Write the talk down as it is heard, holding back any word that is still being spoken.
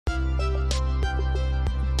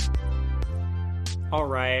All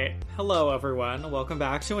right. Hello, everyone. Welcome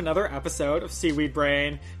back to another episode of Seaweed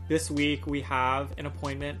Brain. This week, we have an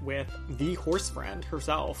appointment with the horse friend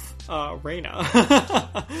herself, Raina.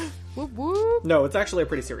 Whoop whoop. No, it's actually a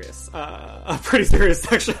pretty serious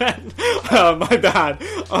section. My bad.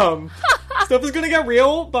 Stuff is gonna get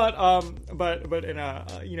real, but in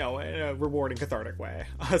a rewarding, cathartic way.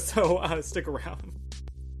 So stick around.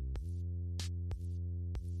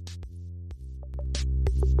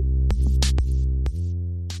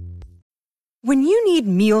 When you need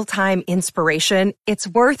mealtime inspiration, it's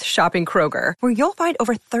worth shopping Kroger, where you'll find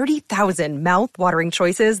over 30,000 mouth-watering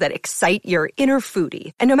choices that excite your inner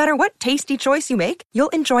foodie. And no matter what tasty choice you make, you'll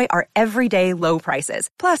enjoy our everyday low prices,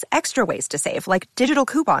 plus extra ways to save, like digital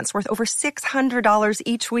coupons worth over $600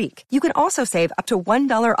 each week. You can also save up to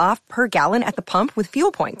 $1 off per gallon at the pump with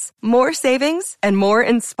fuel points. More savings and more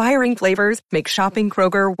inspiring flavors make shopping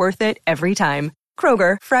Kroger worth it every time.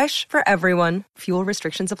 Kroger, fresh for everyone. Fuel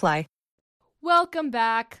restrictions apply. Welcome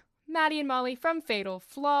back, Maddie and Molly from Fatal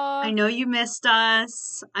Flaw. I know you missed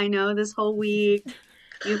us. I know this whole week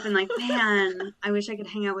you've been like, man, I wish I could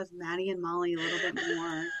hang out with Maddie and Molly a little bit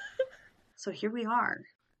more. So here we are.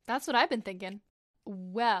 That's what I've been thinking.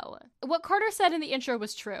 Well, what Carter said in the intro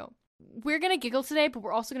was true. We're going to giggle today, but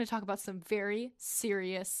we're also going to talk about some very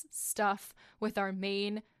serious stuff with our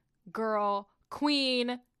main girl,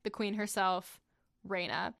 queen, the queen herself,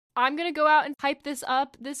 Raina. I'm going to go out and hype this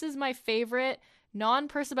up. This is my favorite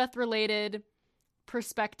non-Persebeth related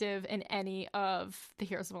perspective in any of the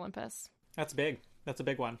Heroes of Olympus. That's big. That's a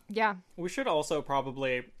big one. Yeah. We should also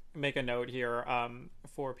probably make a note here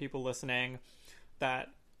for people listening that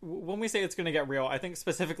when we say it's going to get real, I think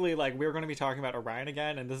specifically like we're going to be talking about Orion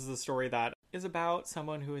again, and this is a story that is about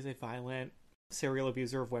someone who is a violent serial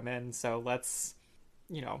abuser of women. So let's,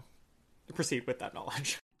 proceed with that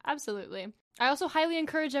knowledge. Absolutely. I also highly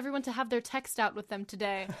encourage everyone to have their text out with them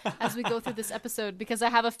today as we go through this episode, because I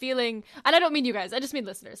have a feeling, and I don't mean you guys, I just mean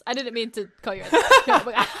listeners. I didn't mean to call you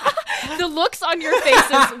guys. The looks on your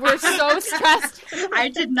faces were so stressed. I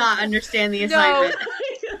did not understand the assignment.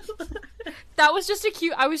 No. That was just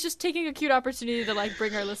I was just taking a cute opportunity to like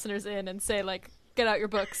bring our listeners in and say like, get out your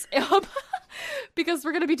books. Because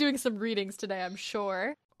we're going to be doing some readings today, I'm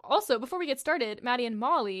sure. Also, before we get started, Maddie and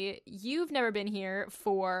Molly, you've never been here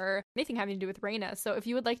for anything having to do with Raina, so if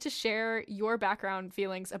you would like to share your background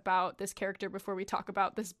feelings about this character before we talk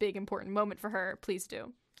about this big important moment for her, please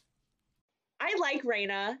do. I like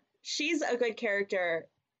Raina. She's a good character,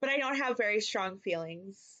 but I don't have very strong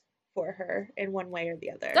feelings for her in one way or the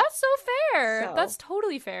other. That's so fair. That's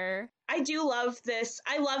totally fair. I do love this.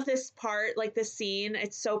 I love this part, like this scene.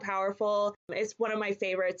 It's so powerful. It's one of my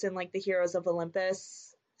favorites in like the Heroes of Olympus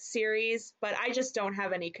series, but I just don't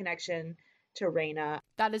have any connection to Raina.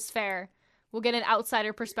 That is fair. We'll get an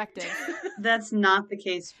outsider perspective. That's not the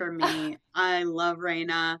case for me. I love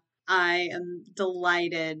Raina. I am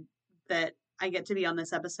delighted that I get to be on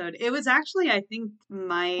this episode. It was actually, I think,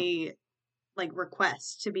 my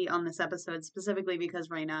request to be on this episode specifically because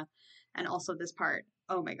Raina, and also this part.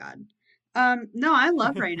 Oh my god. No, I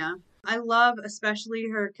love Raina. I love especially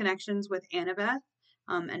her connections with Annabeth.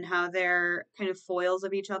 And how they're kind of foils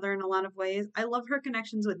of each other in a lot of ways. I love her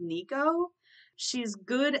connections with Nico. She's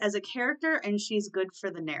good as a character, and she's good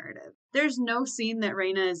for the narrative. There's no scene that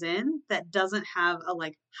Raina is in that doesn't have a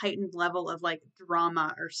heightened level of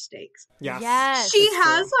drama or stakes. Yes. She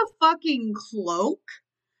has a fucking cloak.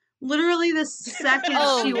 Literally the second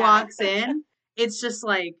she walks in, it's just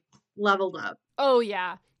leveled up. Oh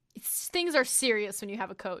yeah. Things are serious when you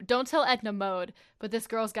have a coat. Don't tell Edna Mode, but this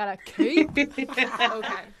girl's got a cape.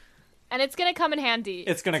 Okay. And it's going to come in handy.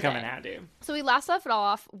 It's going to come in handy. So we last left it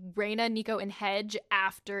off, Raina, Nico, and Hedge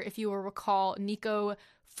after, if you will recall, Nico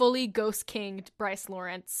fully ghost kinged Bryce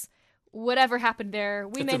Lawrence. Whatever happened there,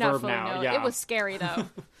 we may not fully know. Yeah. It was scary, though.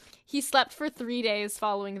 He slept for 3 days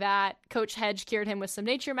following that. Coach Hedge cured him with some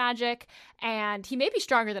nature magic, and he may be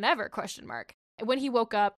stronger than ever, ? When he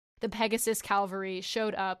woke up, the Pegasus Cavalry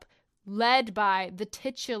showed up, led by the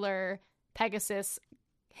titular Pegasus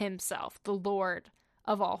himself, the Lord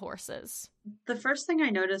of all horses. The first thing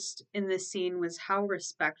I noticed in this scene was how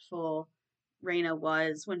respectful Raina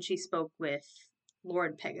was when she spoke with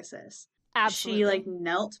Lord Pegasus. Absolutely. She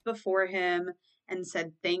knelt before him and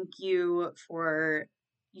said, "Thank you for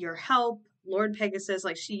your help, Lord Pegasus."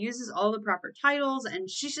 She uses all the proper titles, and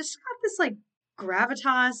she's just got this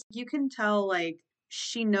gravitas. You can tell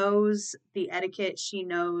she knows the etiquette. She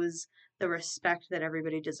knows the respect that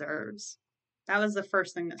everybody deserves. That was the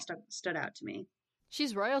first thing that stood out to me.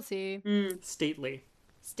 She's royalty. Stately.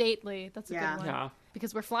 Stately. That's a Yeah. good one. Yeah.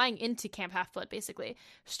 Because we're flying into Camp Half-Blood, basically.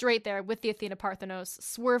 Straight there with the Athena Parthenos,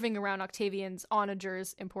 swerving around Octavian's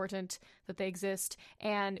onagers, important that they exist.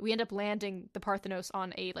 And we end up landing the Parthenos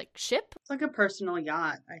on a, like, ship. It's like a personal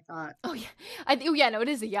yacht, I thought. Oh, yeah. No, it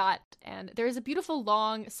is a yacht. And there is a beautiful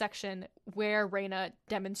long section where Reyna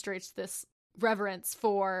demonstrates this reverence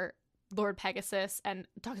for Lord Pegasus and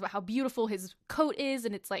talks about how beautiful his coat is,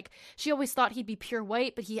 and it's like she always thought he'd be pure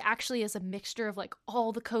white, but he actually is a mixture of like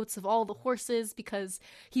all the coats of all the horses because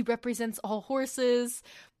he represents all horses.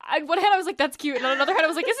 On one hand I was like, that's cute, and on another hand I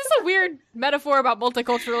was like, is this a weird metaphor about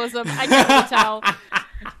multiculturalism? I can't really tell.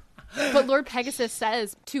 But Lord Pegasus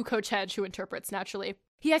says to Coach Hedge, who interprets naturally,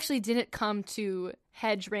 he actually didn't come to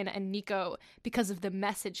Hedge, Reyna, and Nico because of the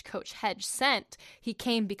message Coach Hedge sent. He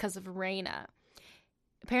came because of Reyna.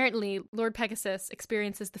 Apparently, Lord Pegasus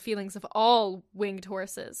experiences the feelings of all winged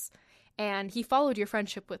horses, and he followed your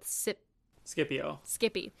friendship with Scipio.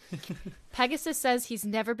 Skippy. Pegasus says he's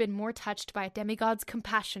never been more touched by a demigod's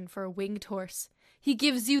compassion for a winged horse. He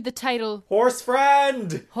gives you the title Horse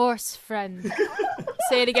friend! Horse Friend.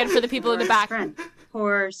 Say it again for the people in the back.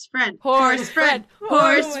 Horse friend. Horse friend.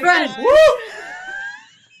 Horse Oh my friend. God.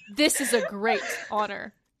 Woo! This is a great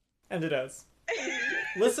honor. And it is.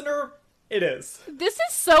 Listener, it is. This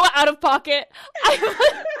is so out of pocket.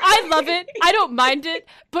 I love it. I don't mind it,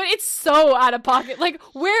 but it's so out of pocket. Like,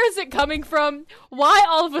 where is it coming from? Why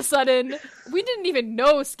all of a sudden? We didn't even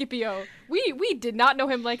know Scipio. We did not know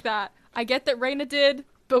him like that. I get that Reyna did,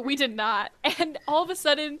 but we did not. And all of a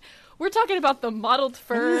sudden, we're talking about the mottled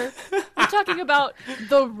fur. We're talking about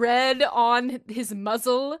the red on his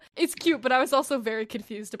muzzle. It's cute, but I was also very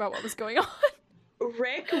confused about what was going on.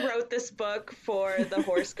 Rick wrote this book for the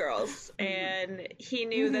Horse Girls, and he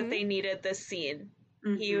knew that they needed this scene.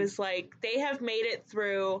 He was like, they have made it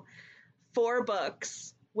through 4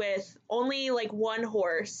 books with only like 1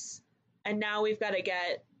 horse, and now we've got to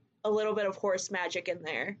get a little bit of horse magic in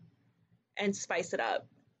there and spice it up.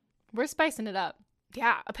 We're spicing it up.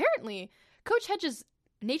 Yeah, apparently, Coach Hedge's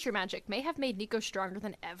nature magic may have made Nico stronger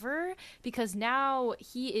than ever, because now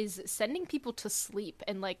he is sending people to sleep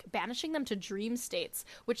and like banishing them to dream states,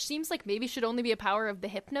 which seems like maybe should only be a power of the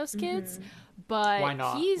Hypnos kids, but Why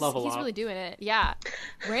not? he's Level up. really doing it. Yeah.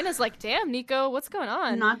 Reyna's like, damn, Nico, what's going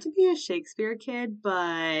on? Not to be a Shakespeare kid,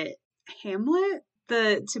 but Hamlet,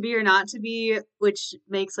 the to be or not to be, which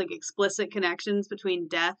makes like explicit connections between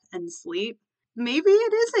death and sleep. Maybe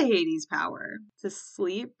it is a Hades power. To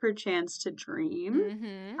sleep, perchance to dream.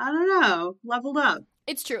 Mm-hmm. I don't know. Leveled up.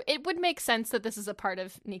 It's true. It would make sense that this is a part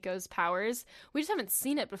of Nico's powers. We just haven't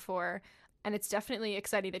seen it before. And it's definitely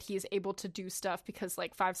exciting that he is able to do stuff because,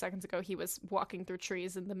 like, 5 seconds ago, he was walking through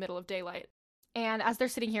trees in the middle of daylight. And as they're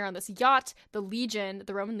sitting here on this yacht, the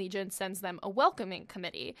Roman Legion, sends them a welcoming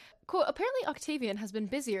committee. Quote, apparently Octavian has been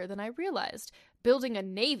busier than I realized, building a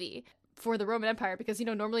navy for the Roman Empire, because, you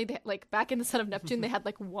know, normally, they, like, back in the Son of Neptune, they had,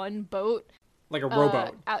 like, 1 boat. Like a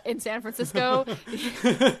rowboat. Out in San Francisco.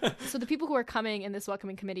 So the people who are coming in this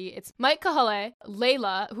welcoming committee, it's Mike Kahale,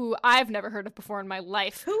 Layla, who I've never heard of before in my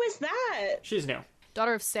life, Who is that? She's new.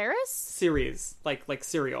 daughter of Ceres, Ceres. Like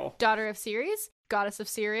cereal. daughter of Ceres, goddess of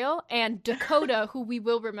cereal, and Dakota, who we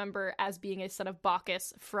will remember as being a son of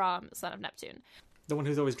Bacchus from Son of Neptune. The one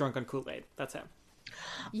who's always drunk on Kool-Aid. That's him.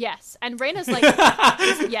 Yes, and Reyna's like,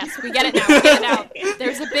 yes, we get it now, we get it now.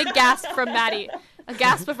 There's a big gasp from Maddie. A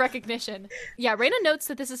gasp of recognition. Yeah, Reyna notes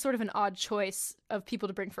that this is sort of an odd choice of people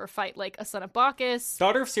to bring for a fight, like a son of Bacchus.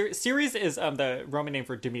 Daughter of Ceres. Ceres is the Roman name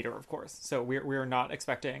for Demeter, of course. So we're not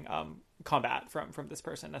expecting combat from this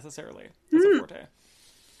person necessarily. That's a forte.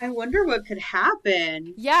 I wonder what could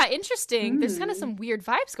happen. Yeah, interesting. There's kind of some weird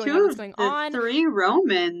vibes going on. Two What's of going the on? 3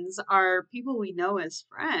 Romans are people we know as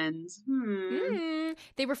friends.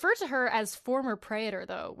 They refer to her as former praetor,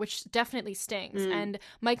 though, which definitely stings. And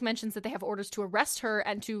Mike mentions that they have orders to arrest her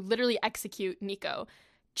and to literally execute Nico.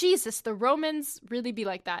 Jesus, the Romans really be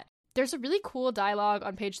like that. There's a really cool dialogue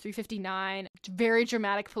on page 359, very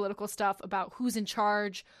dramatic political stuff about who's in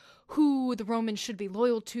charge, who the Romans should be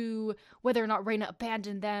loyal to, whether or not Reyna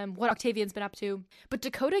abandoned them, what Octavian's been up to. But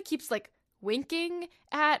Dakota keeps, like, winking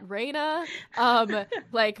at Reyna.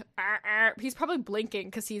 He's probably blinking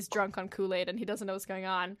because he's drunk on Kool-Aid and he doesn't know what's going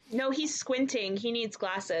on. No, he's squinting. He needs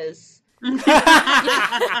glasses.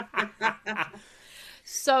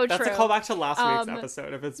 So That's true. a callback to last week's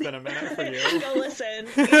episode, if it's been a minute for you. Go listen.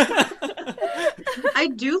 I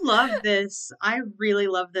do love this. I really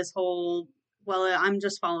love this whole, well, I'm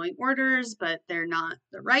just following orders, but they're not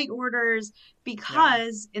the right orders,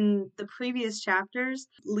 because in the previous chapters,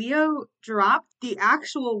 Leo dropped the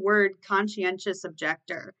actual word conscientious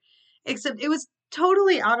objector, except it was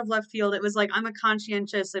totally out of left field. It was like, I'm a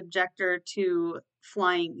conscientious objector to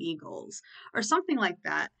flying eagles or something like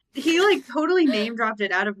that. He like totally name dropped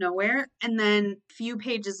it out of nowhere. And then a few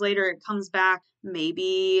pages later, it comes back.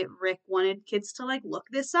 Maybe Rick wanted kids to like look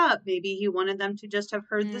this up. Maybe he wanted them to just have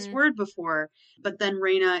heard this word before. But then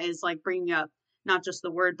Raina is like bringing up not just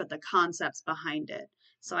the word, but the concepts behind it.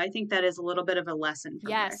 So I think that is a little bit of a lesson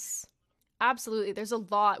from Rick. Absolutely. There's a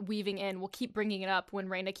lot weaving in. We'll keep bringing it up when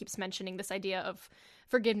Raina keeps mentioning this idea of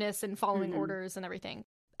forgiveness and following orders and everything.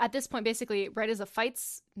 At this point, basically, right as a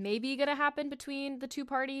fight's maybe going to happen between the two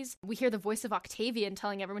parties, we hear the voice of Octavian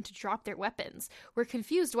telling everyone to drop their weapons. We're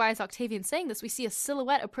confused. Why is Octavian saying this? We see a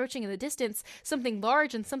silhouette approaching in the distance, something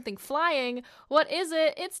large and something flying. What is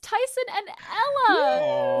it? It's Tyson and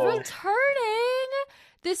Ella returning.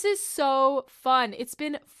 This is so fun. It's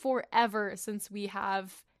been forever since we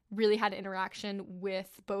have really had interaction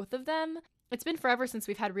with both of them. It's been forever since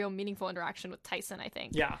we've had real meaningful interaction with Tyson, I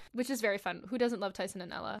think. Yeah. Which is very fun. Who doesn't love Tyson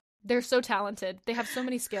and Ella? They're so talented. They have so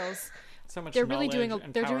many skills. So much they're really knowledge doing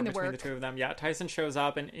and they're power doing the between work. the two of them. Yeah, Tyson shows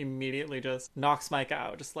up and immediately just knocks Mike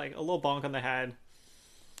out. Just like a little bonk on the head.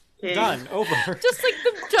 Okay. Done. Over.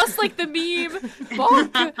 just like the meme.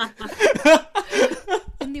 Bonk.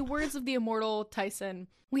 In the words of the immortal Tyson,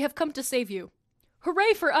 we have come to save you.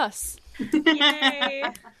 Hooray for us. Yay.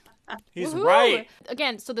 He's Woohoo! right.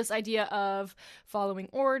 Again, so this idea of following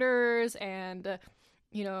orders and,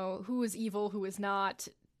 who is evil, who is not.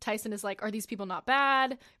 Tyson is like, are these people not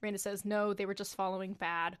bad? Raina says, no, they were just following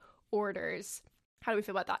bad orders. How do we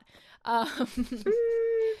feel about that?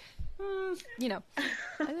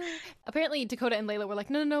 Apparently Dakota and Layla were like,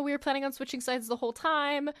 no, we were planning on switching sides the whole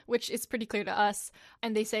time, which is pretty clear to us.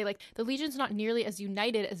 And they say, like, the Legion's not nearly as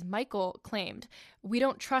united as Michael claimed. We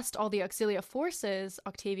don't trust all the Auxilia forces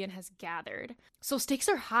Octavian has gathered. So stakes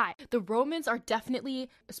are high. The Romans are definitely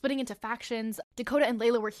splitting into factions. Dakota and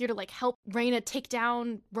Layla were here to, like, help Raina take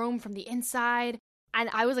down Rome from the inside. And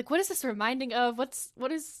I was like, what is this reminding of?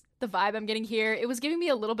 What is the vibe I'm getting here? It was giving me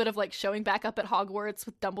a little bit of like showing back up at Hogwarts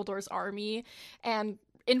with Dumbledore's army and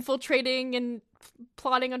infiltrating and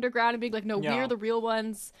plotting underground and being like, no, we're the real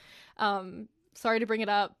ones. Sorry to bring it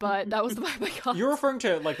up, but that was the vibe I got. You're referring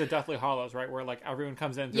to like the Deathly Hallows, right? Where like everyone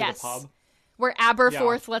comes in through the pub. Where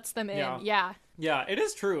Aberforth lets them in. Yeah, it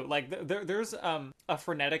is true. Like there's a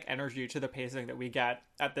frenetic energy to the pacing that we get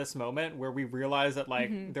at this moment where we realize that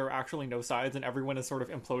like there are actually no sides and everyone is sort of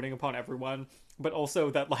imploding upon everyone, but also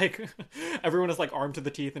that like everyone is like armed to the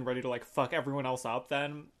teeth and ready to like fuck everyone else up.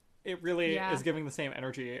 Then it really is giving the same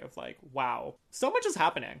energy of like, wow, so much is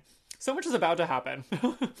happening. So much is about to happen.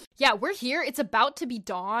 Yeah, we're here. It's about to be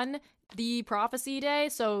dawn, the prophecy day,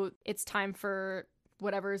 so it's time for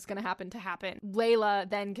whatever is going to happen. Layla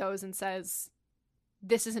then goes and says,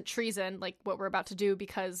 this isn't treason, like what we're about to do,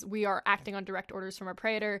 because we are acting on direct orders from our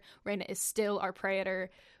praetor. Raina is still our praetor,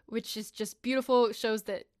 which is just beautiful. It shows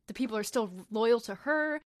that the people are still loyal to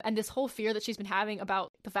her, and this whole fear that she's been having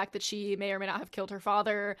about the fact that she may or may not have killed her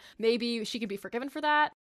father, maybe she could be forgiven for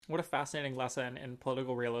that. What a fascinating lesson in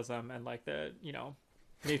political realism and like the,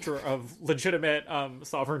 nature of legitimate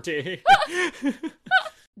sovereignty.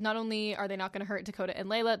 Not only are they not going to hurt Dakota and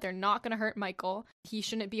Layla, they're not going to hurt Michael. He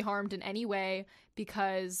shouldn't be harmed in any way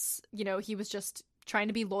because, he was just trying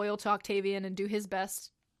to be loyal to Octavian and do his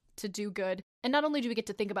best to do good. And not only do we get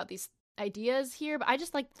to think about these ideas here, but I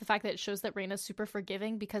just like the fact that it shows that Raina's super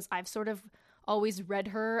forgiving because I've sort of always read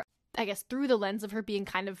her, I guess, through the lens of her being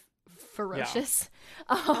kind of ferocious.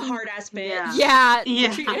 A hard-ass bitch. Yeah.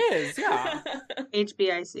 She is, yeah.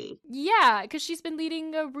 HBIC. Yeah, because she's been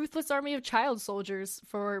leading a ruthless army of child soldiers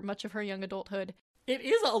for much of her young adulthood. It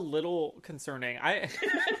is a little concerning.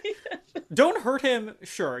 Don't hurt him.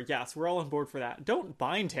 Sure, yes, we're all on board for that. Don't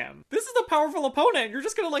bind him. This is a powerful opponent. You're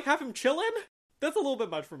just gonna, like, have him chillin'? That's a little bit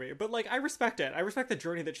much for me. But, like, I respect it. I respect the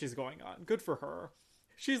journey that she's going on. Good for her.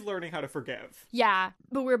 She's learning how to forgive. Yeah,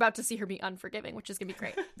 but we're about to see her be unforgiving, which is going to be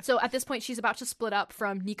great. So at this point, she's about to split up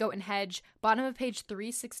from Nico and Hedge. Bottom of page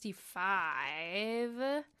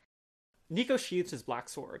 365. Nico sheathes his black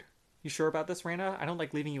sword. You sure about this, Raina? I don't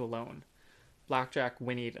like leaving you alone. Blackjack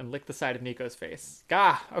whinnied and licked the side of Nico's face.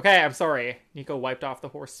 Gah! Okay, I'm sorry. Nico wiped off the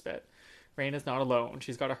horse spit. Raina's not alone.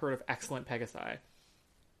 She's got a herd of excellent Pegasi.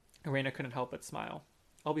 Raina couldn't help but smile.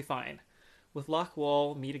 I'll be fine. With luck,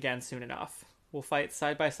 we'll meet again soon enough. We'll fight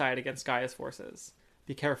side by side against Gaia's forces.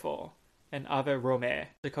 Be careful. And Ave Rome.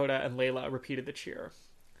 Dakota and Layla repeated the cheer.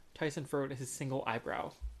 Tyson furrowed his single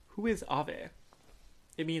eyebrow. Who is Ave?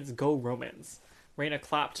 It means go Romans. Raina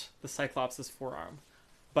clapped the Cyclops' forearm.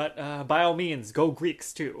 But by all means, go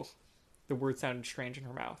Greeks too. The word sounded strange in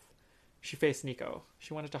her mouth. She faced Nico.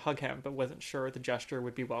 She wanted to hug him, but wasn't sure the gesture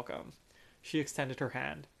would be welcome. She extended her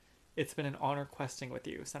hand. It's been an honor questing with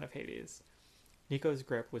you, son of Hades. Nico's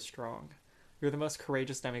grip was strong. You're the most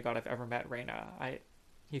courageous demigod I've ever met, Reyna.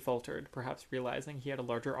 He faltered, perhaps realizing he had a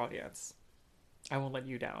larger audience. I won't let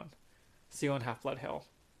you down. See you on Half-Blood Hill.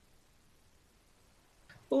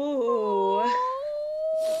 Ooh.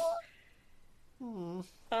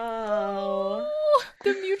 Oh.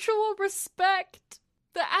 The mutual respect,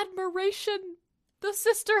 the admiration, the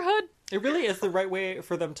sisterhood. It really is the right way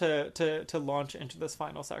for them to launch into this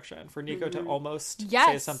final section. For Nico to almost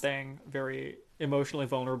say something very emotionally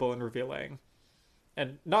vulnerable and revealing.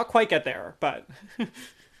 And not quite get there, but...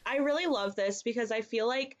 I really love this because I feel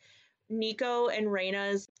like Nico and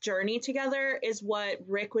Reyna's journey together is what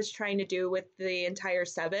Rick was trying to do with the entire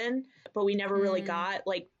 7, but we never really got.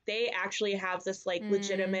 Like, they actually have this, like,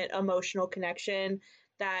 legitimate emotional connection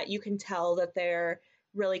that you can tell that they're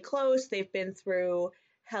really close. They've been through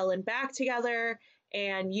hell and back together,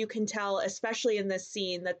 and you can tell, especially in this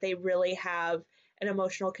scene, that they really have an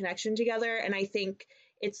emotional connection together. And I think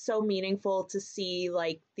it's so meaningful to see,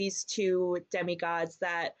 like, these two demigods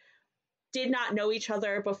that did not know each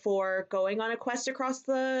other before going on a quest across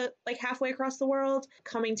the, like, halfway across the world,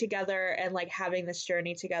 coming together and, like, having this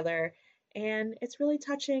journey together. And it's really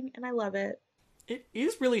touching, and I love it. It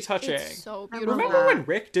is really touching. It's so beautiful. Remember when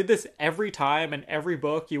Rick did this every time, in every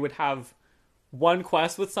book you would have one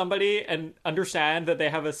quest with somebody and understand that they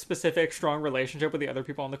have a specific strong relationship with the other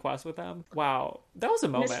people on the quest with them? Wow, that was a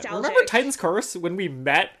moment. Nostalgic. Remember Titan's Curse, when we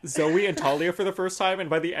met Zoe and Talia for the first time, and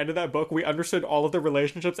by the end of that book we understood all of the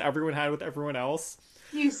relationships everyone had with everyone else?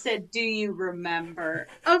 You said, do you remember?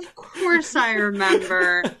 Of course I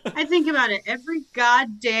remember. I think about it every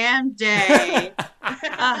goddamn day.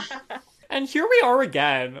 And here we are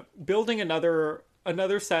again, building another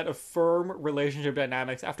set of firm relationship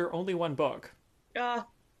dynamics after only one book.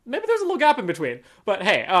 Maybe there's a little gap in between, but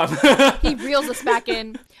hey. He reels us back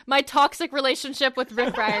in. My toxic relationship with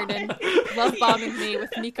Rick Riordan, love bombing me with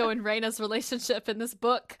Nico and Reyna's relationship in this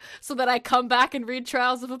book so that I come back and read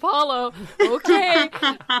Trials of Apollo. Okay.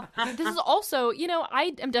 This is also, you know,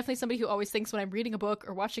 I am definitely somebody who always thinks when I'm reading a book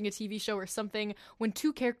or watching a TV show or something, when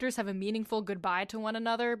two characters have a meaningful goodbye to one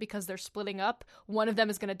another because they're splitting up, one of them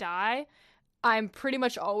is going to die. I'm pretty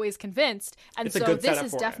much always convinced. And so this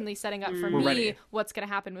is definitely setting up for me what's going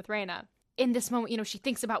to happen with Reyna. In this moment, you know, she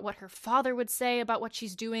thinks about what her father would say about what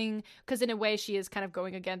she's doing, because in a way she is kind of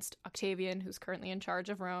going against Octavian, who's currently in charge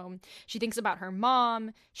of Rome. She thinks about her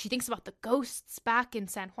mom. She thinks about the ghosts back in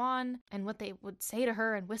San Juan and what they would say to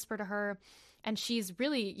her and whisper to her. And she's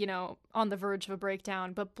really, you know, on the verge of a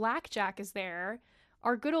breakdown. But Blackjack is there,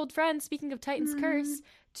 our good old friend, speaking of Titan's Curse,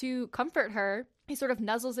 to comfort her. He sort of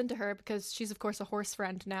nuzzles into her because she's, of course, a horse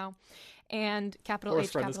friend now. And capital horse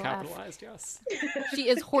H, friend capital is capitalized, F. yes. She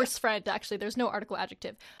is horse friend, actually. There's no article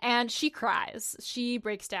adjective. And she cries. She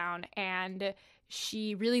breaks down. And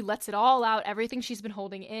she really lets it all out, everything she's been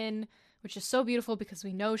holding in, which is so beautiful because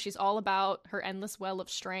we know she's all about her endless well of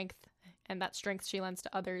strength and that strength she lends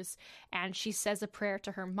to others. And she says a prayer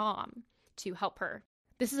to her mom to help her.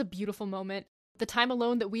 This is a beautiful moment. The time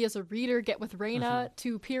alone that we as a reader get with Reyna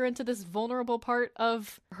to peer into this vulnerable part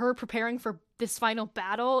of her preparing for this final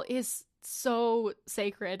battle is so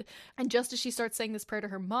sacred. And just as she starts saying this prayer to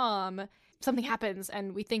her mom, something happens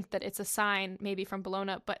and we think that it's a sign maybe from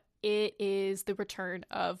Bologna, but it is the return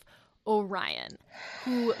of Orion,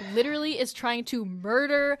 who literally is trying to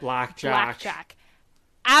murder Blackjack.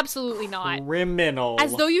 Absolutely not. Criminal.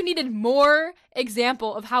 As though you needed more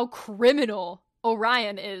example of how criminal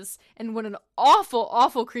Orion is and what an awful,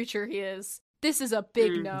 awful creature he is. This is a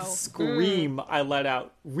big no. Scream I let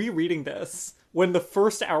out rereading this when the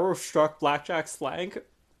first arrow struck Blackjack's flank.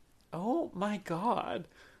 Oh my god.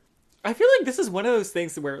 I feel like this is one of those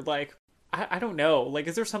things where, like, I don't know, like,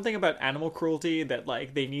 is there something about animal cruelty that,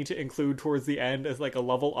 like, they need to include towards the end as, like, a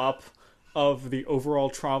level up of the overall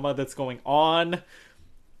trauma that's going on?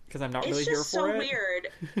 Because I'm not really here for it. It's just so weird.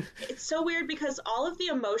 It's so weird because all of the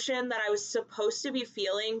emotion that I was supposed to be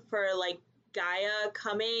feeling for, like, Gaia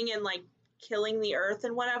coming and, like, killing the earth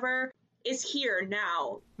and whatever is here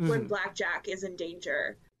now when Blackjack is in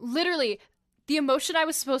danger. Literally, the emotion I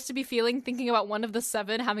was supposed to be feeling thinking about one of the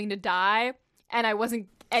 7 having to die, and I wasn't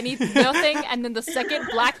nothing, and then the second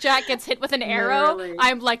Blackjack gets hit with an arrow, Literally.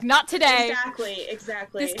 I'm like, not today.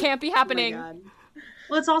 Exactly. This can't be happening. Oh my God.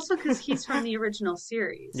 Well, it's also because he's from the original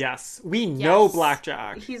series. Yes, we know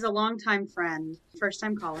Blackjack. He's a longtime friend,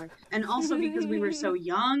 first-time caller. And also because we were so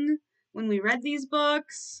young when we read these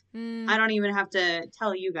books. I don't even have to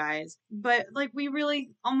tell you guys. But, like, we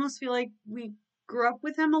really almost feel like we grew up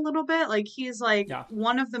with him a little bit. Like, he's, like,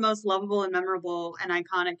 one of the most lovable and memorable and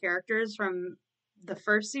iconic characters from the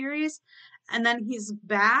first series. and then he's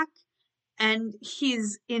back and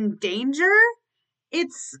he's in danger.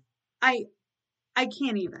 It's I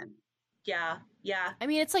can't even. Yeah. I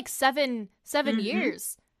mean, it's like seven Mhm.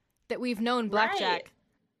 years that we've known Blackjack. Right.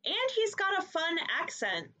 And he's got a fun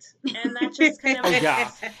accent. And that just kind of Oh, yeah.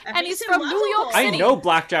 And makes he's him from New York lovable. City. I know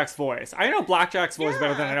Blackjack's voice. I know Blackjack's voice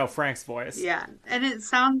better than Yeah. I know Frank's voice. Yeah, and it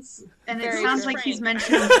sounds Very like true. he's Frank.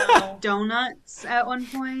 mentioned donuts at one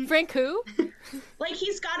point. Frank who? Like,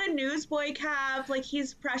 he's got a newsboy cap. Like,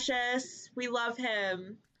 he's precious. We love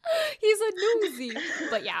him. He's a newsie.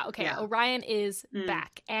 But yeah, okay, Yeah. Orion is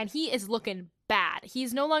back, and he is looking bad.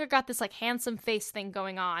 He's no longer got this like handsome face thing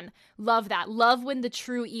going on. Love that. Love when the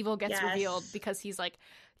true evil gets Yes. revealed, because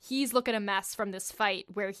he's looking a mess from this fight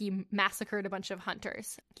where he massacred a bunch of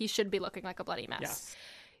hunters. He should be looking like a bloody mess. Yes.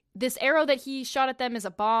 This arrow that he shot at them is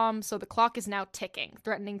a bomb, so the clock is now ticking,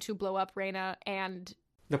 threatening to blow up Reyna and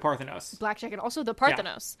The Parthenos. Blackjack, and also the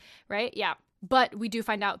Parthenos, right? Yeah. But we do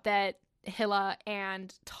find out that Hilla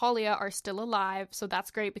and Talia are still alive, so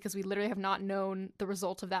that's great because we literally have not known the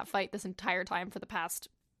result of that fight this entire time for the past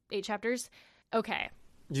 8 chapters. Okay,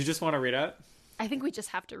 You just want to read it? I think we just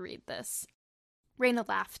have to read this. Reyna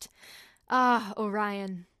laughed. Ah,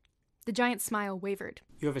 Orion. The giant's smile wavered.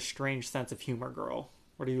 You have a strange sense of humor, girl.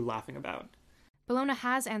 What are you laughing about? Bellona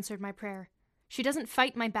has answered my prayer. She doesn't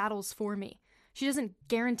fight my battles for me. She doesn't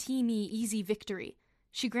guarantee me easy victory.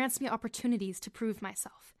 She grants me opportunities to prove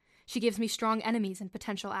myself. She gives me strong enemies and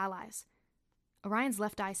potential allies. Orion's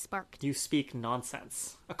left eye sparked. You speak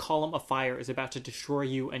nonsense. A column of fire is about to destroy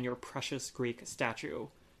you and your precious Greek statue.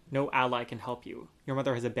 No ally can help you. Your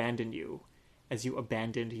mother has abandoned you, as you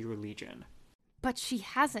abandoned your legion. But she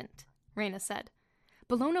hasn't, Reyna said.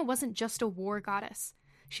 Bellona wasn't just a war goddess.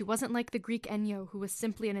 She wasn't like the Greek Enyo, who was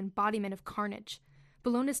simply an embodiment of carnage.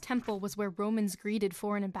 Bellona's temple was where Romans greeted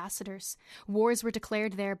foreign ambassadors. Wars were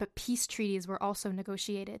declared there, but peace treaties were also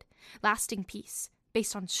negotiated. Lasting peace,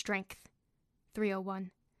 based on strength. 301.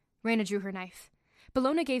 Reyna drew her knife.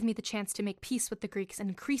 Bellona gave me the chance to make peace with the Greeks and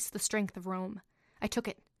increase the strength of Rome. I took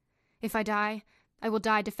it. If I die, I will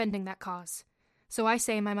die defending that cause. So I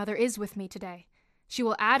say my mother is with me today. She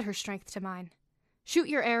will add her strength to mine. Shoot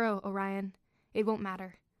your arrow, Orion. It won't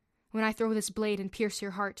matter. When I throw this blade and pierce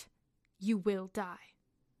your heart, you will die.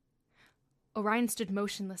 Orion stood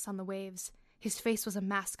motionless on the waves. His face was a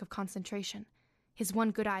mask of concentration. His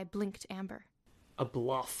one good eye blinked amber. A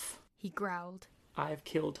bluff. He growled. I've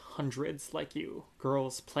killed hundreds like you,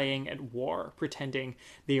 girls playing at war, pretending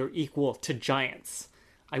they are equal to giants.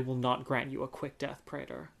 I will not grant you a quick death,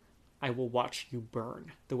 Praetor. I will watch you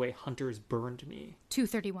burn, the way hunters burned me.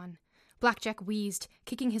 231. Blackjack wheezed,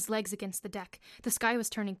 kicking his legs against the deck. The sky was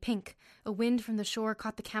turning pink. A wind from the shore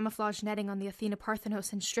caught the camouflage netting on the Athena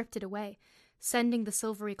Parthenos and stripped it away, sending the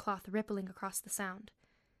silvery cloth rippling across the sound.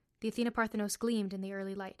 The Athena Parthenos gleamed in the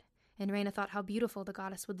early light, and Reyna thought how beautiful the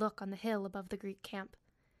goddess would look on the hill above the Greek camp.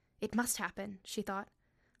 It must happen, she thought,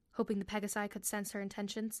 hoping the Pegasi could sense her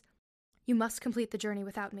intentions. You must complete the journey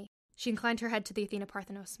without me. She inclined her head to the Athena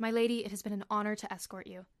Parthenos. My lady, it has been an honor to escort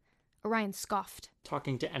you. Orion scoffed.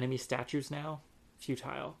 Talking to enemy statues now?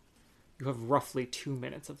 Futile. You have roughly 2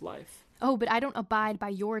 minutes of life. Oh, but I don't abide by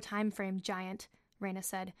your time frame, giant, Reyna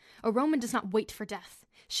said. A Roman does not wait for death.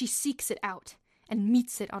 She seeks it out, and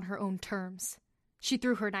meets it on her own terms. She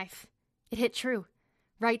threw her knife. It hit true,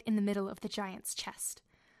 right in the middle of the giant's chest.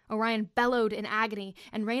 Orion bellowed in agony,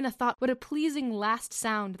 and Reyna thought what a pleasing last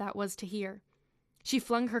sound that was to hear. She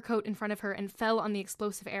flung her coat in front of her and fell on the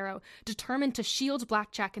explosive arrow, determined to shield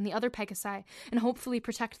Blackjack and the other Pegasi, and hopefully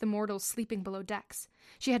protect the mortals sleeping below decks.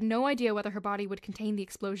 She had no idea whether her body would contain the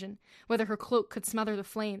explosion, whether her cloak could smother the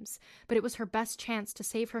flames, but it was her best chance to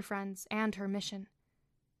save her friends and her mission.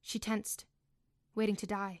 She tensed, waiting to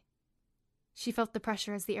die. She felt the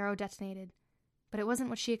pressure as the arrow detonated, but it wasn't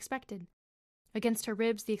what she expected. Against her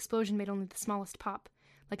ribs, the explosion made only the smallest pop,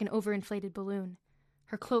 like an overinflated balloon.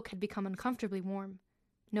 Her cloak had become uncomfortably warm.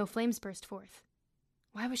 No flames burst forth.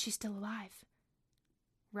 Why was she still alive?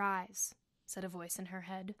 Rise, said a voice in her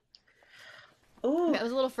head. Ooh. That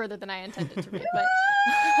was a little further than I intended to read, but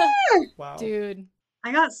Wow. dude.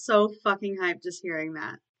 I got so fucking hyped just hearing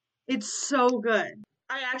that. It's so good.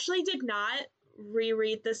 I actually did not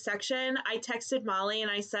reread this section. I texted Molly and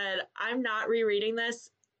I said, I'm not rereading this.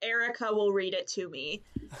 Erica will read it to me.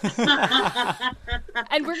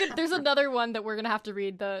 And there's another one that we're gonna have to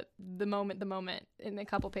read the moment in a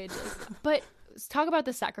couple pages. But let's talk about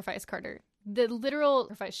the sacrifice, Carter. The literal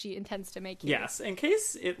sacrifice she intends to make here. Yes, in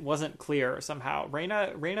case it wasn't clear somehow,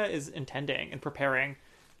 Reyna is intending and preparing,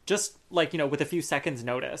 just like, with a few seconds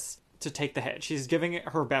notice, to take the hit. She's giving it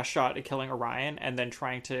her best shot at killing Orion and then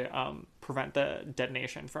trying to prevent the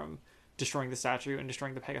detonation from destroying the statue and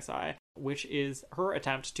destroying the Pegasi, which is her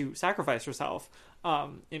attempt to sacrifice herself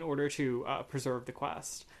in order to preserve the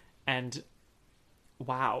quest. And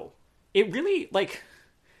wow, it really, like,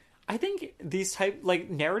 I think these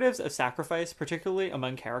narratives of sacrifice, particularly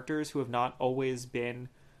among characters who have not always been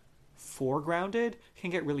foregrounded, can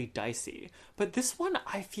get really dicey. But this one,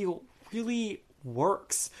 I feel, really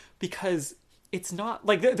works because it's not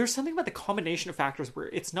like there's something about the combination of factors where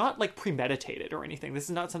it's not like premeditated or anything. This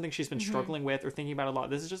is not something she's been struggling with or thinking about a lot.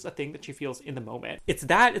 This is just a thing that she feels in the moment. It's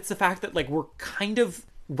the fact that like we're kind of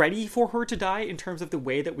ready for her to die in terms of the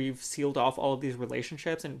way that we've sealed off all of these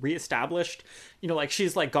relationships and reestablished, you know, like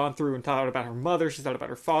she's like gone through and thought about her mother, she's thought about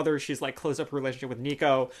her father, she's like closed up her relationship with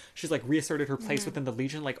Nico, she's like reasserted her place within the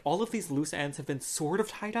Legion. Like all of these loose ends have been sort of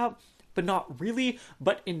tied up, but not really,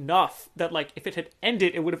 but enough that like if it had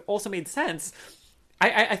ended, it would have also made sense.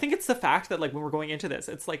 I think it's the fact that like when we're going into this,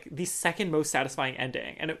 it's like the second most satisfying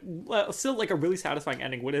ending, and it still like a really satisfying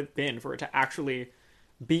ending would have been for it to actually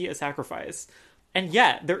be a sacrifice. And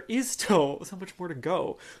yet, there is still so much more to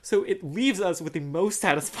go. So it leaves us with the most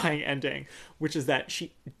satisfying ending, which is that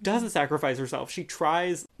she doesn't sacrifice herself. She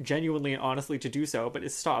tries genuinely and honestly to do so, but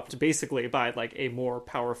is stopped basically by like a more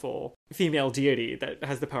powerful female deity that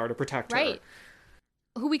has the power to protect her. Right.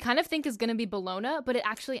 Who we kind of think is going to be Bellona, but it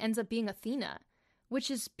actually ends up being Athena,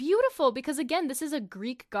 which is beautiful because, again, this is a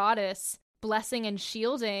Greek goddess blessing and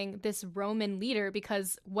shielding this Roman leader,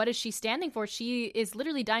 because what is she standing for? She is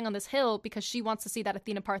literally dying on this hill because she wants to see that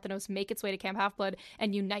Athena Parthenos make its way to Camp Half-Blood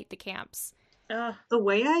and unite the camps. The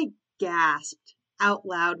way I gasped out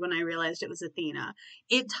loud when I realized it was Athena,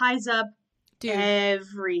 it ties up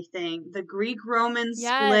everything. The Greek-Roman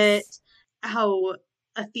split, how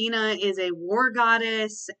Athena is a war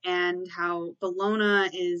goddess, and how Bellona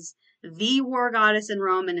is the war goddess in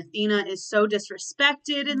Rome, and Athena is so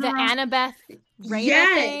disrespected in the Rome. Annabeth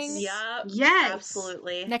Rhena thing. Yep. Yes.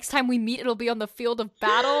 Absolutely. Next time we meet, it'll be on the field of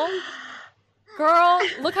battle. Girl,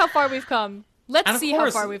 look how far we've come. Let's see how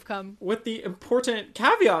far we've come. With the important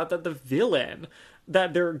caveat that the villain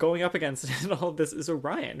that they're going up against in all of this is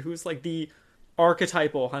Orion, who's like the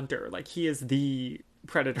archetypal hunter. Like he is the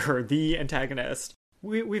predator, the antagonist.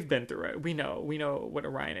 We've been through it. We know what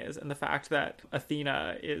Orion is, and the fact that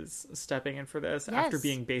Athena is stepping in for this after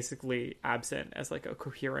being basically absent as like a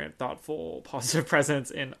coherent, thoughtful, positive presence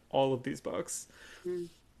in all of these books.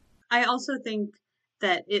 I also think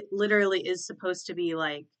that it literally is supposed to be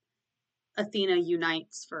like Athena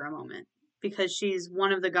unites for a moment, because she's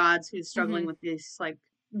one of the gods who's struggling with these like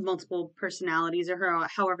multiple personalities, or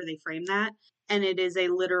however they frame that. And it is a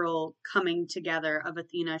literal coming together of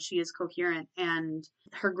Athena. She is coherent, and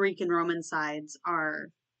her Greek and Roman sides are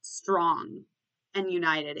strong and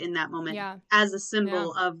united in that moment as a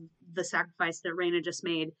symbol of the sacrifice that Reyna just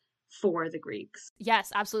made for the Greeks. Yes,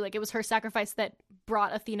 absolutely. Like it was her sacrifice that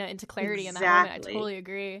brought Athena into clarity in that moment. I totally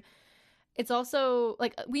agree. It's also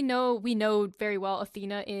like we know very well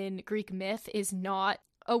Athena in Greek myth is not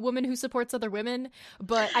a woman who supports other women,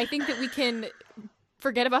 but I think that we can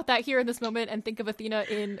forget about that here in this moment and think of Athena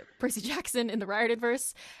in Percy Jackson in the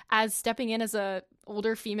Riordanverse as stepping in as a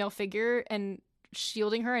older female figure and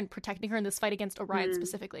shielding her and protecting her in this fight against Orion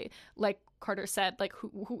specifically. Like Carter said, like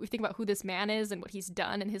who think about who this man is and what he's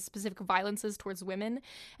done and his specific violences towards women,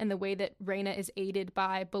 and the way that Reyna is aided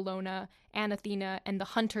by Bellona and Athena, and the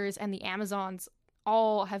hunters and the Amazons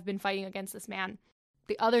all have been fighting against this man.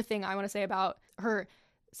 The other thing I want to say about her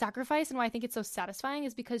sacrifice and why I think it's so satisfying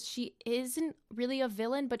is because she isn't really a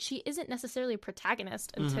villain, but she isn't necessarily a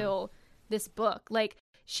protagonist until this book. Like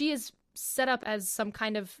she is set up as some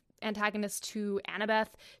kind of antagonist to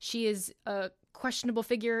Annabeth. She is a questionable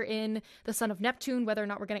figure in The Son of Neptune, whether or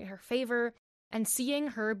not we're going to get her favor. And seeing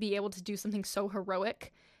her be able to do something so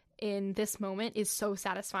heroic in this moment is so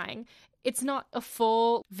satisfying. It's not a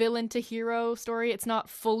full villain to hero story. It's not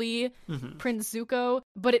fully Prince Zuko,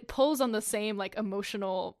 but it pulls on the same like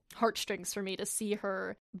emotional heartstrings for me to see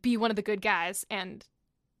her be one of the good guys and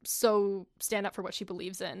so stand up for what she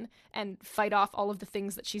believes in and fight off all of the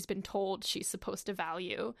things that she's been told she's supposed to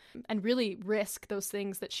value, and really risk those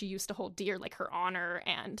things that she used to hold dear, like her honor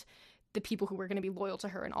and the people who were going to be loyal to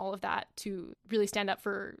her and all of that, to really stand up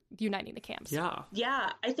for uniting the camps. Yeah,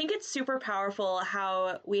 I think it's super powerful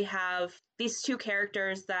how we have these two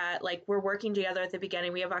characters that like were working together at the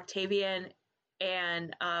beginning. We have Octavian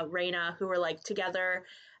and Reyna, who were like together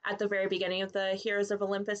at the very beginning of the Heroes of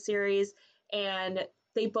Olympus series, and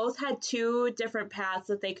they both had two different paths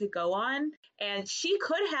that they could go on, and she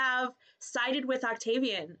could have sided with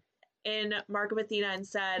Octavian in Mark of Athena and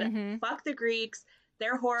said, fuck the Greeks,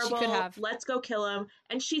 they're horrible, let's go kill them.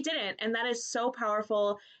 And she didn't. And that is so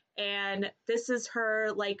powerful. And this is her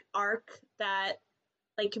like arc that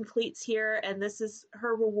like completes here, and this is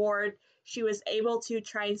her reward. She was able to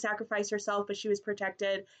try and sacrifice herself, but she was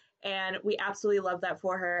protected, and we absolutely love that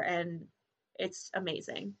for her, and it's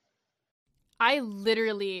amazing. I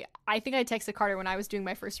think I texted Carter when I was doing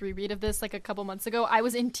my first reread of this like a couple months ago. I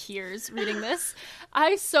was in tears reading this.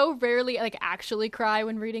 I so rarely like actually cry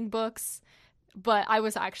when reading books, but I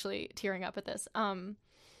was actually tearing up at this.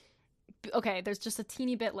 Okay, there's just a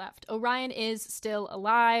teeny bit left. Orion is still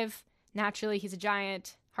alive. Naturally, he's a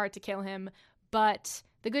giant, hard to kill him, but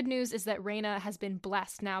the good news is that Rhaena has been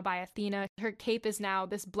blessed now by Athena. Her cape is now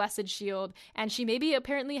this blessed shield, and she maybe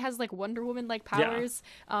apparently has like Wonder Woman-like powers.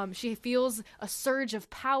 Yeah. She feels a surge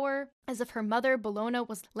of power, as if her mother, Bellona,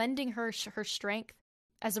 was lending her her strength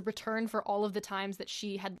as a return for all of the times that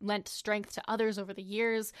she had lent strength to others over the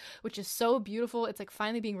years, which is so beautiful. It's like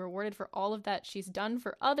finally being rewarded for all of that she's done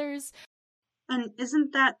for others. And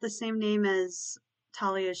isn't that the same name as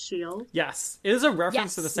Talia's shield? Yes, it is a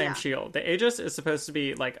reference to the same shield. The Aegis is supposed to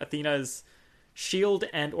be like Athena's shield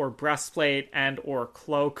and or breastplate and or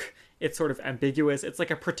cloak. It's sort of ambiguous. It's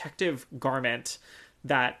like a protective garment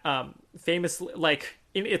that famously, like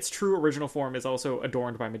in its true original form, is also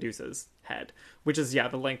adorned by Medusa's head, which is the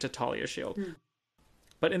link to Talia's shield.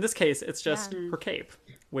 But in this case, it's just her cape,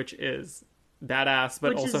 which is badass,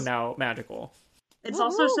 but also now magical. It's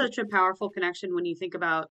also such a powerful connection when you think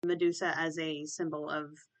about Medusa as a symbol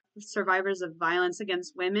of survivors of violence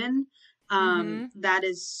against women. That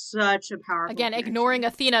is such a powerful connection. Ignoring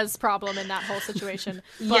Athena's problem in that whole situation.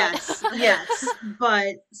 But... yes.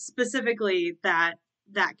 But specifically that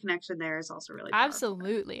connection there is also really powerful.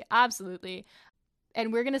 Absolutely.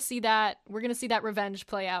 And we're going to see that revenge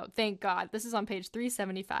play out. Thank God. This is on page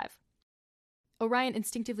 375. Orion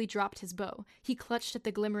instinctively dropped his bow. He clutched at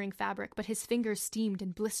the glimmering fabric, but his fingers steamed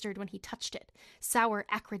and blistered when he touched it. Sour,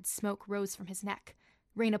 acrid smoke rose from his neck.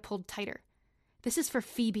 Rhaena pulled tighter. "This is for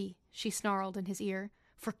Phoebe," she snarled in his ear.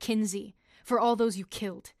 "For Kinsey. For all those you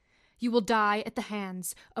killed. You will die at the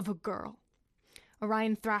hands of a girl."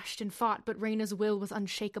 Orion thrashed and fought, but Rhaena's will was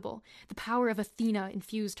unshakable. The power of Athena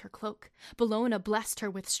infused her cloak. Bellona blessed her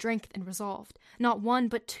with strength and resolve. Not one,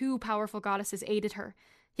 but two powerful goddesses aided her.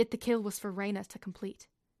 Yet the kill was for Rhaena to complete.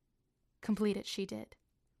 Complete it she did.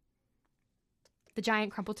 The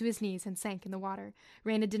giant crumpled to his knees and sank in the water.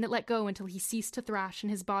 Rhaena didn't let go until he ceased to thrash and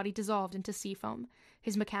his body dissolved into sea foam.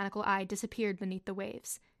 His mechanical eye disappeared beneath the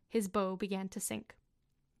waves. His bow began to sink.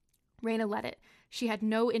 Rhaena let it. She had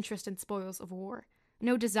no interest in spoils of war,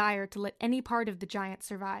 no desire to let any part of the giant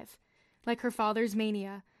survive. Like her father's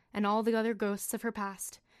mania and all the other ghosts of her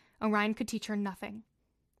past, Orion could teach her nothing.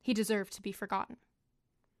 He deserved to be forgotten.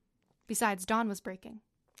 Besides, dawn was breaking,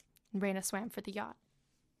 and Rhaena swam for the yacht.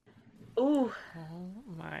 Ooh. Oh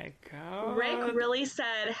my God. Rick really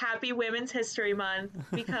said Happy Women's History Month,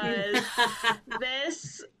 because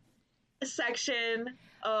this section,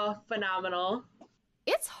 phenomenal.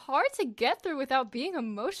 It's hard to get through without being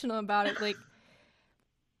emotional about it. Like,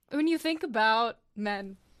 when you think about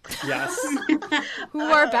men. Yes. Who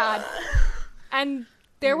are bad. And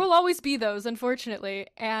there will always be those, unfortunately.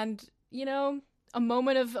 And, you know, a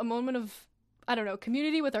moment of I don't know,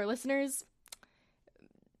 community with our listeners.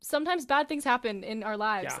 Sometimes bad things happen in our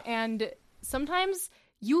lives, and sometimes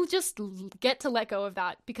you just get to let go of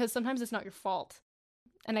that because sometimes it's not your fault.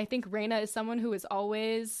 And I think Rhaena is someone who is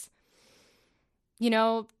always, you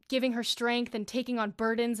know, giving her strength and taking on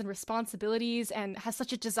burdens and responsibilities and has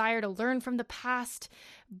such a desire to learn from the past,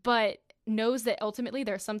 but knows that ultimately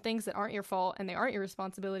there are some things that aren't your fault and they aren't your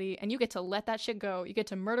responsibility, and you get to let that shit go. You get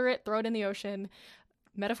to murder it, throw it in the ocean,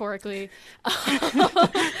 metaphorically.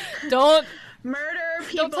 Don't murder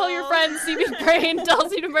people. Don't tell your friends Stephen Crane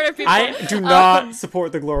tells you to murder people. I do not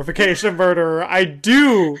support the glorification of murder. I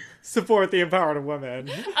do support the empowerment of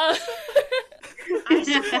women. I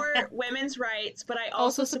support women's rights, but I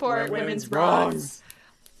also support women's wrongs.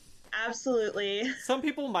 Absolutely. Some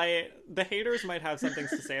people the haters might have some things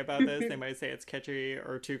to say about this. They might say it's kitschy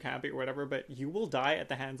or too campy or whatever, but "you will die at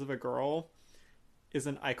the hands of a girl" is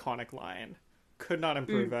an iconic line. Could not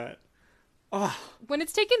improve it. Oh. When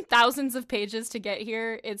it's taken thousands of pages to get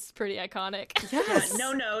here, it's pretty iconic. Yes.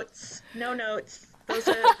 No notes.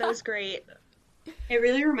 That was great. It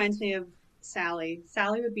really reminds me of Sally.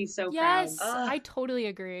 Sally would be so proud. Yes, I totally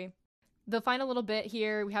agree. The final little bit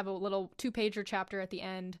here, we have a little 2-pager chapter at the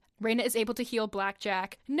end. Rhaena is able to heal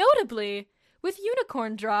Blackjack, notably with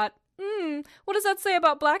unicorn draught. What does that say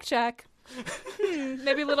about Blackjack?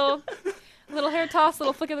 Maybe a little Little hair toss,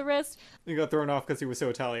 little flick of the wrist. He got thrown off because he was so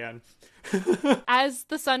Italian. As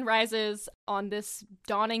the sun rises on this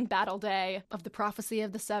dawning battle day of the Prophecy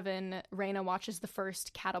of the Seven, Rhaena watches the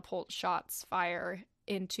first catapult shots fire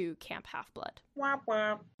into Camp Half-Blood. Womp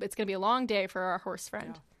womp. It's going to be a long day for our horse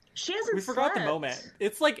friend. Yeah. She hasn't We forgot the slept. moment.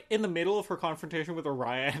 It's like in the middle of her confrontation with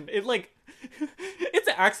Orion. It like, it's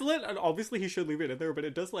excellent, and obviously he should leave it in there, but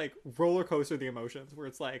it does like roller coaster the emotions, where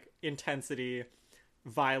it's like intensity,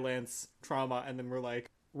 violence, trauma, and then we're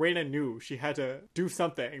like, Rhaena knew she had to do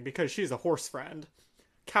something because she's a horse friend.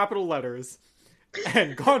 Capital letters.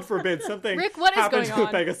 And God forbid something Rick, what is happens going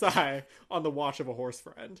to on? Pegasi on the watch of a horse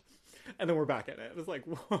friend. And then we're back at it. It's like,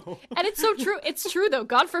 whoa. And it's so true. It's true, though.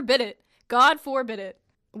 God forbid it. God forbid it.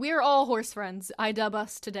 We are all horse friends. I dub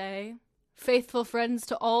us today. Faithful friends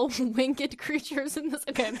to all winged creatures in this.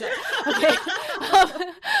 Okay, I'm done. Okay.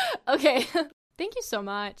 Okay. Thank you so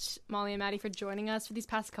much, Molly and Maddie, for joining us for these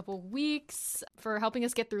past couple weeks, for helping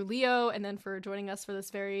us get through Leo, and then for joining us for this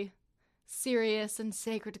very serious and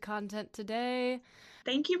sacred content today.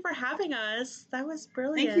 Thank you for having us. That was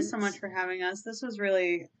brilliant. Thank you so much for having us. This was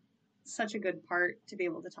really such a good part to be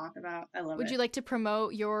able to talk about. I love it. Would you like to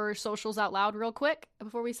promote your socials out loud real quick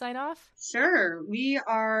before we sign off? Sure. We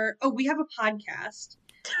have a podcast.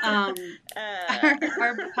 Our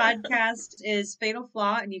podcast is Fatal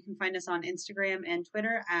Flaw, and you can find us on Instagram and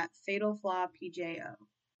Twitter at Fatal Flaw PJO.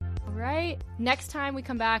 All right. Next time we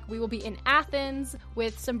come back, we will be in Athens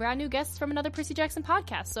with some brand new guests from another Percy Jackson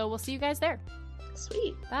podcast. So we'll see you guys there.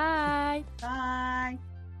 Sweet. Bye. Bye.